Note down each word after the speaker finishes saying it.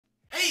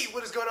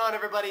What is going on,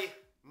 everybody?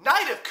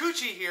 Knight of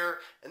Coochie here,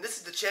 and this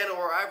is the channel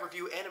where I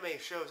review anime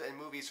shows and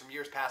movies from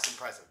years past and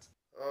present.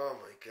 Oh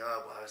my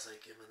god, why was I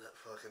given that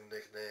fucking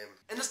nickname?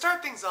 And to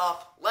start things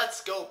off,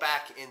 let's go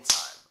back in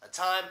time. A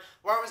time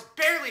where I was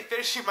barely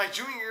finishing my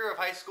junior year of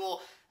high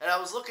school, and I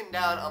was looking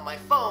down on my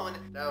phone,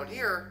 down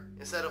here,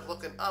 instead of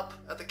looking up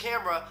at the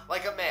camera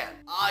like a man.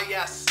 Ah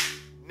yes,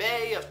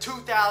 May of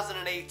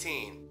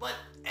 2018. But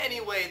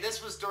anyway,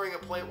 this was during a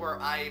point where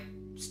I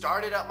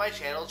started up my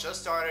channel, just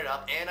started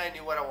up, and I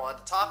knew what I wanted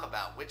to talk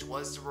about, which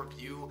was to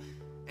review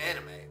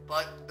anime.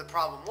 But the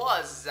problem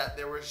was that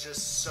there was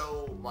just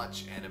so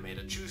much anime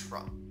to choose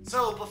from.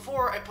 So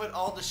before I put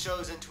all the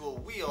shows into a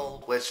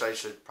wheel, which I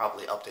should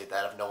probably update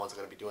that if no one's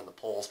going to be doing the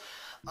polls,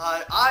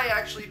 I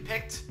actually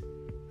picked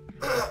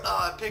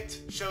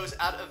shows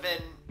out of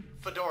an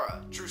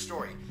Fedora, true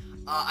story.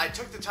 I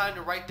took the time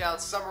to write down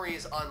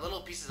summaries on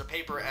little pieces of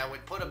paper and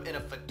would put them in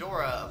a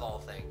Fedora of all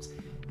things,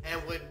 and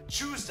would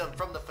choose them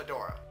from the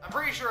Fedora. I'm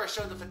pretty sure I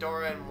showed the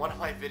Fedora in one of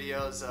my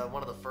videos,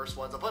 one of the first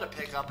ones. I'll put a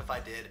pic up if I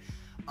did.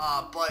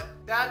 But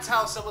that's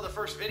how some of the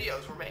first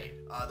videos were made.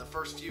 The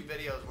first few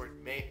videos were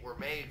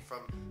made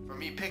from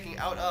me picking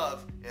out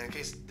of, and in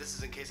case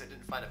I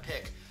didn't find a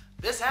pic,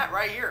 this hat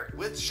right here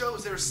with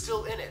shows that are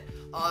still in it.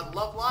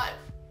 Love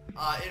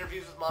Live,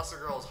 Interviews with Monster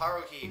Girls,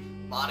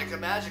 Haruhi, Monica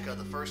Magica,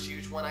 the first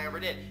huge one I ever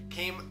did,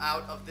 came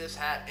out of this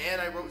hat, and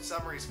I wrote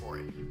summaries for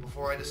it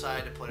before I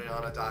decided to put it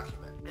on a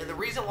document. And the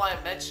reason why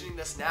I'm mentioning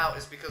this now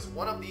is because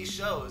one of these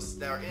shows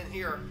that are in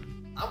here,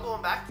 I'm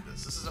going back to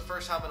this. This is the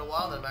first time in a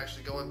while that I'm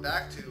actually going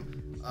back to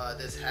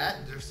this hat.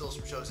 There's still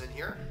some shows in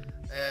here.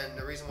 And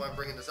the reason why I'm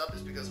bringing this up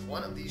is because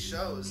one of these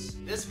shows,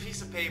 this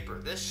piece of paper,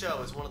 this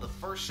show is one of the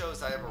first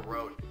shows I ever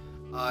wrote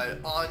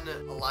on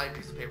a lined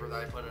piece of paper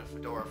that I put in a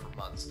Fedora for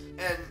months.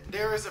 And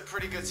there is a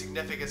pretty good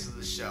significance to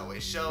the show.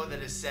 A show that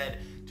is said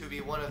to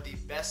be one of the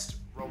best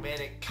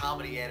romantic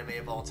comedy anime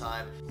of all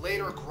time,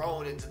 later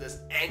grown into this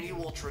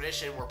annual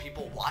tradition where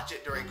people watch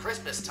it during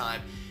Christmas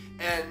time,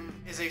 and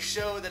is a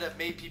show that have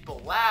made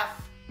people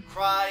laugh,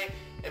 cry,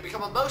 and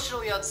become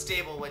emotionally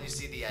unstable when you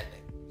see the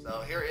ending.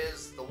 So here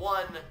is the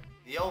one,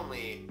 the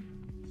only,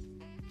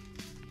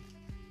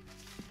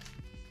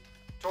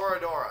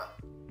 Toradora.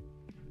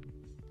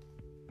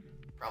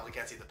 Probably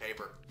can't see the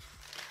paper.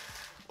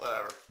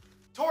 Whatever.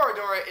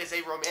 Toradora is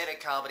a romantic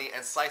comedy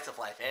and slice of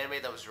life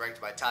anime that was directed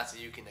by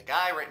Tatsuyuki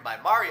Nagai, written by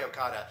Mari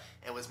Okada,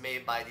 and was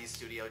made by the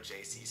Studio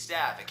JC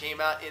staff. It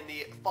came out in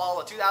the fall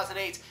of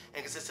 2008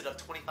 and consisted of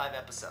 25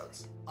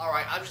 episodes.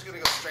 Alright, I'm just going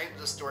to go straight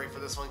into the story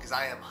for this one because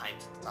I am hyped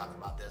to talk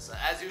about this.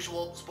 As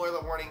usual,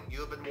 spoiler warning, you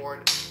have been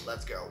warned,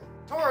 let's go.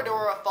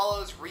 Toradora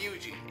follows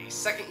Ryuji, a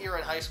second year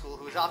in high school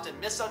who is often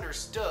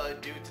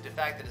misunderstood due to the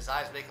fact that his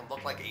eyes make him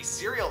look like a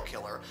serial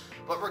killer,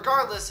 but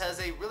regardless has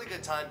a really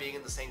good time being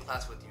in the same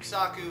class with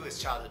Yusaku, his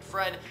childhood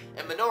friend,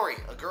 and Minori,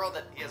 a girl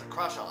that he has a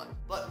crush on.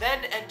 But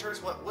then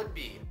enters what would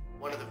be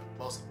one of the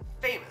most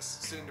famous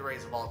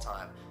tsunderes of all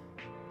time,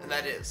 and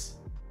that is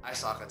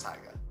Asaka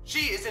Taiga.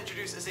 She is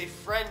introduced as a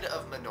friend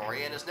of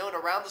Minori and is known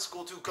around the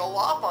school to go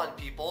off on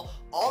people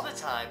all the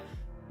time,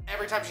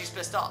 every time she's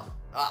pissed off.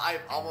 I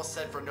almost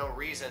said for no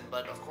reason,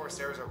 but of course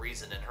there's a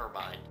reason in her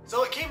mind.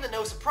 So it came to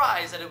no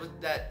surprise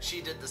that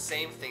she did the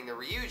same thing to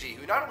Ryuji,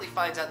 who not only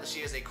finds out that she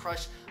has a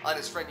crush on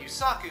his friend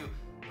Yusaku,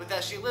 but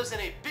that she lives in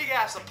a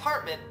big-ass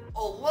apartment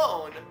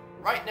alone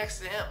right next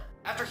to him.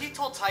 After he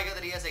told Taiga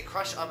that he has a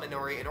crush on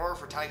Minori in order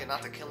for Taiga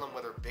not to kill him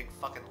with her big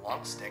fucking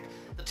long stick,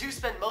 the two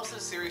spend most of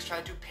the series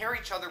trying to pair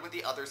each other with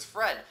the other's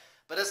friend.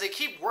 But as they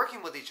keep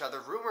working with each other,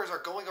 rumors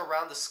are going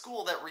around the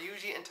school that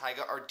Ryuji and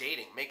Taiga are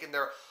dating, making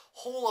their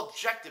whole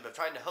objective of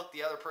trying to hook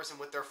the other person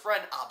with their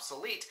friend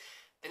obsolete.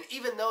 And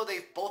even though they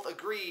both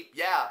agree,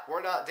 yeah,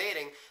 we're not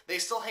dating, they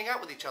still hang out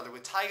with each other,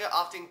 with Taiga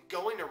often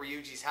going to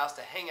Ryuji's house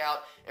to hang out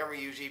and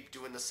Ryuji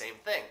doing the same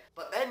thing.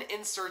 But then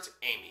inserts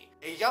Amy,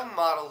 a young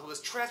model who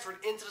was transferred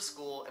into the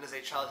school and is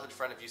a childhood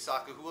friend of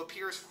Yusaku, who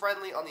appears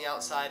friendly on the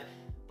outside,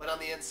 but on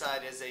the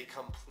inside is a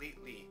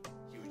completely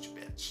huge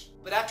bitch.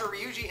 But after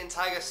Ryuji and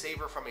Taiga save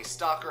her from a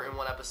stalker in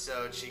one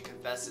episode, she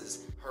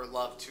confesses her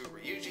love to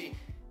Ryuji,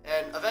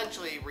 and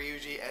eventually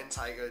Ryuji and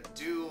Taiga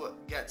do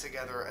get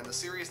together, and the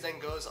series then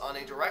goes on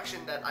a direction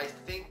that I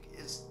think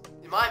is,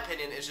 in my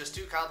opinion, is just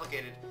too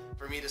complicated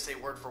for me to say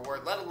word for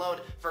word, let alone,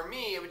 for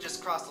me, it would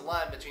just cross the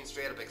line between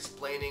straight up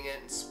explaining it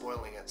and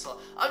spoiling it. So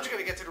I'm just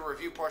going to get to the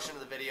review portion of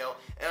the video,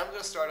 and I'm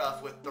going to start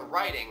off with the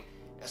writing,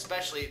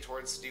 especially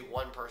towards the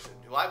one person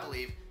who I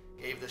believe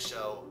gave the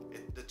show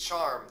the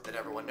charm that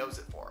everyone knows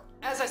it for.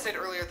 As I said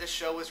earlier, this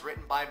show was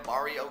written by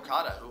Mari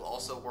Okada, who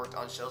also worked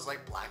on shows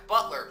like Black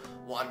Butler,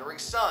 Wandering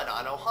Sun,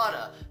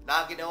 Anohana,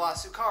 Nagi no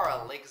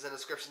Asukara, link is in the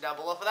description down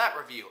below for that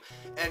review,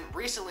 and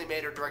recently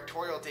made her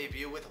directorial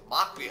debut with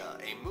Makuya,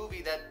 a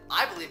movie that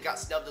I believe got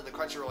snubbed in the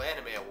Crunchyroll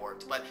Anime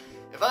Awards, but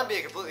if I'm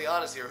being completely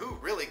honest here, who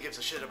really gives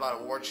a shit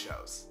about award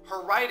shows?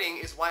 Her writing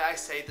is why I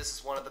say this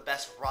is one of the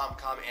best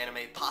rom-com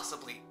anime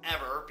possibly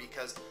ever,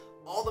 because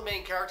All the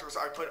main characters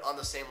are put on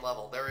the same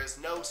level. There is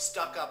no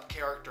stuck-up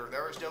character.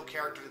 There is no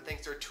character that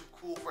thinks they're too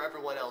cool for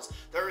everyone else.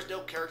 There is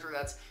no character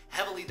that's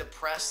heavily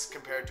depressed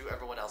compared to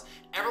everyone else.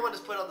 Everyone is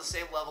put on the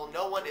same level.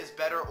 No one is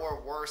better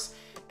or worse.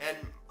 And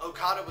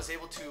Okada was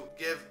able to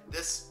give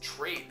this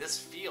trait, this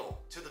feel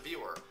to the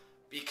viewer,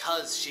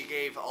 because she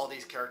gave all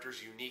these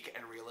characters unique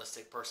and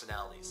realistic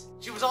personalities.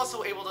 She was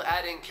also able to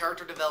add in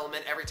character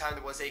development every time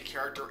there was a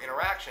character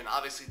interaction.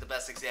 Obviously, the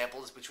best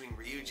example is between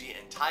Ryuji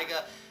and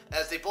Taiga,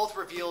 as they both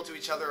revealed to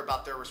each other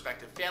about their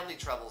respective family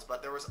troubles,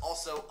 but there was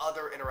also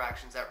other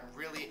interactions that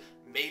really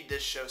made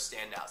this show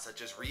stand out,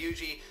 such as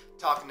Ryuji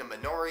talking to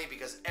Minori,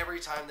 because every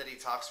time that he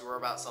talks to her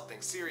about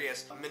something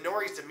serious,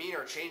 Minori's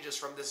demeanor changes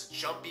from this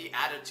jumpy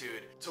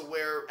attitude to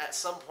where at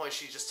some point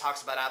she just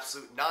talks about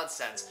absolute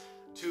nonsense,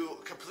 to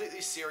completely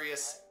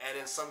serious, and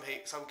in some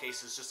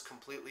cases just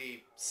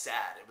completely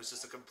sad. It was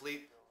just a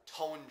complete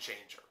tone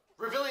changer.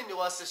 Revealing to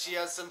us that she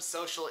has some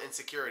social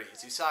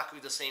insecurities.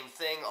 Yusaku the same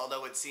thing,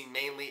 although it's seen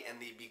mainly in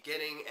the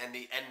beginning and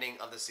the ending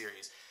of the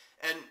series.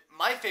 And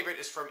my favorite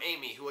is from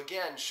Amy, who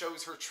again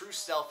shows her true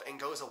self and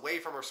goes away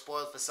from her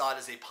spoiled facade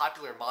as a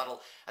popular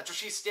model after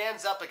she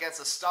stands up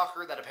against a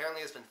stalker that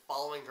apparently has been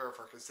following her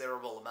for a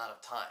considerable amount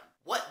of time.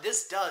 What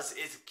this does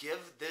is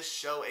give this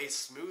show a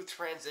smooth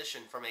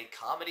transition from a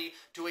comedy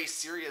to a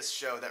serious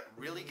show that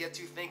really gets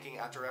you thinking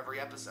after every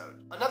episode.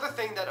 Another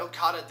thing that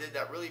Okada did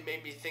that really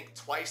made me think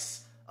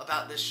twice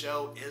about this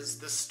show is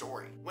the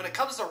story. When it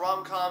comes to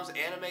rom-coms,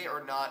 anime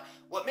or not,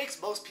 what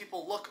makes most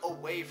people look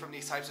away from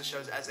these types of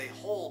shows as a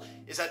whole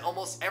is that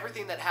almost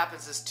everything that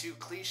happens is too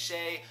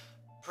cliche,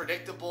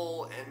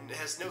 predictable, and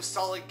has no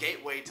solid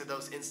gateway to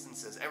those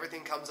instances.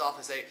 Everything comes off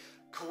as a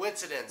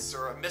coincidence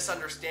or a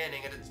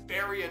misunderstanding, and it's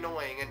very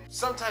annoying and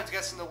sometimes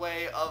gets in the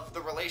way of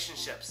the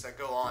relationships that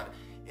go on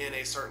in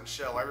a certain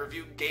show. I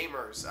reviewed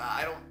Gamers.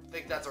 I don't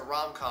think that's a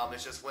rom-com.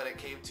 It's just when it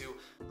came to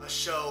a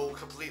show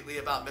completely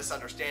about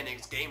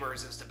misunderstandings,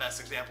 Gamers is the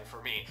best example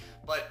for me.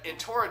 But in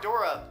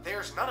Toradora,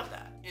 there's none of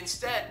that.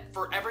 Instead,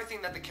 for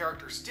everything that the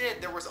characters did,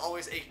 there was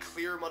always a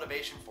clear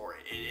motivation for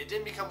it. It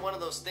didn't become one of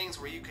those things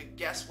where you could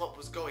guess what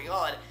was going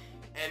on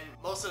and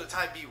most of the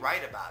time be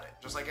right about it,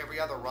 just like every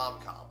other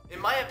rom-com. In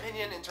my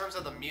opinion, in terms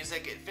of the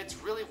music, it fits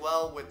really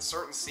well with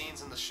certain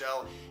scenes in the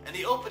show, and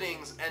the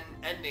openings and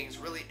endings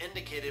really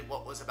indicated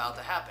what was about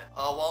to happen.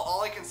 While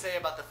all I can say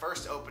about the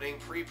first opening,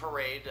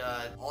 pre-parade,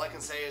 all I can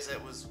say is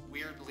it was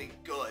weirdly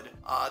good.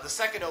 The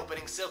second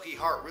opening, Silky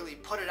Heart, really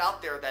put it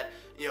out there that,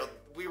 you know,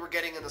 we were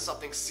getting into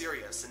something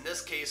serious. In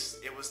this case,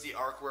 it was the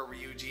arc where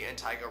Ryuji and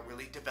Taiga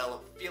really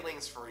develop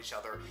feelings for each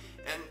other,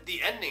 and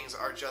the endings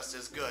are just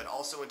as good,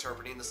 also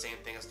interpreting the same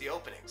thing as the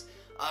openings.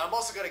 I'm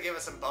also going to give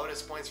it some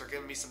bonus points for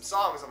giving me some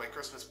songs on my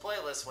Christmas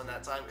playlist when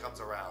that time comes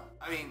around.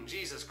 I mean,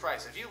 Jesus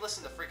Christ, if you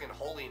listen to freaking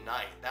Holy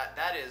Night,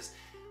 that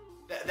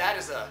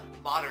is a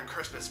modern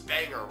Christmas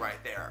banger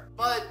right there.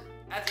 But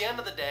at the end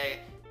of the day,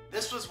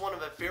 this was one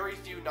of a very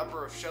few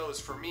number of shows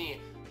for me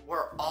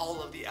where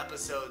all of the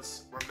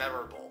episodes were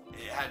memorable.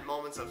 It had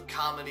moments of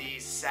comedy,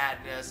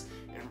 sadness,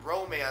 and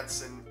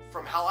romance, and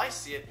from how I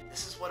see it,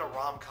 this is what a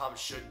rom-com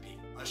should be.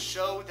 A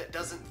show that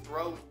doesn't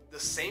throw the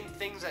same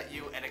things at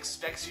you and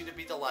expects you to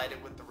be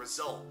delighted with the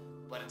result,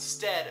 but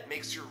instead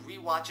makes you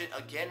rewatch it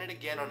again and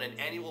again on an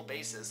annual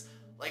basis,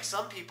 like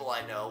some people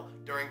I know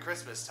during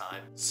Christmas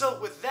time.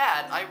 So with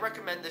that, I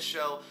recommend this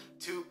show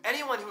to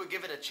anyone who would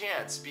give it a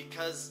chance,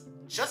 because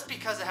just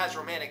because it has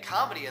romantic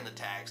comedy in the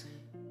tags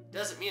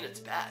doesn't mean it's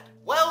bad.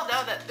 Well,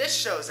 now that this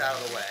show's out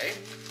of the way,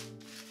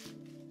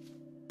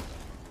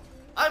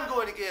 I'm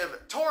going to give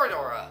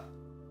Toradora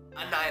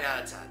a 9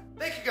 out of 10.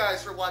 Thank you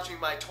guys for watching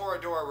my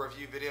Toradora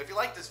review video. If you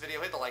like this video,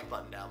 hit the like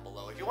button down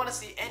below. If you want to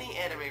see any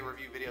anime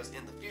review videos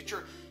in the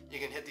future, you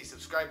can hit the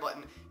subscribe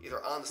button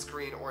either on the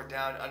screen or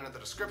down under the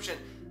description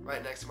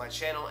right next to my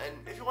channel.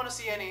 And if you want to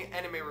see any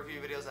anime review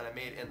videos that I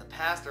made in the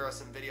past, there are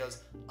some videos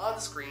on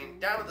the screen,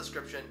 down in the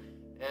description,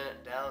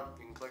 and down,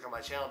 you can click on my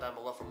channel down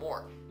below for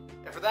more.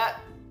 And for that,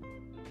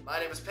 my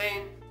name is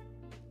Payne.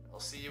 I'll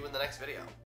see you in the next video.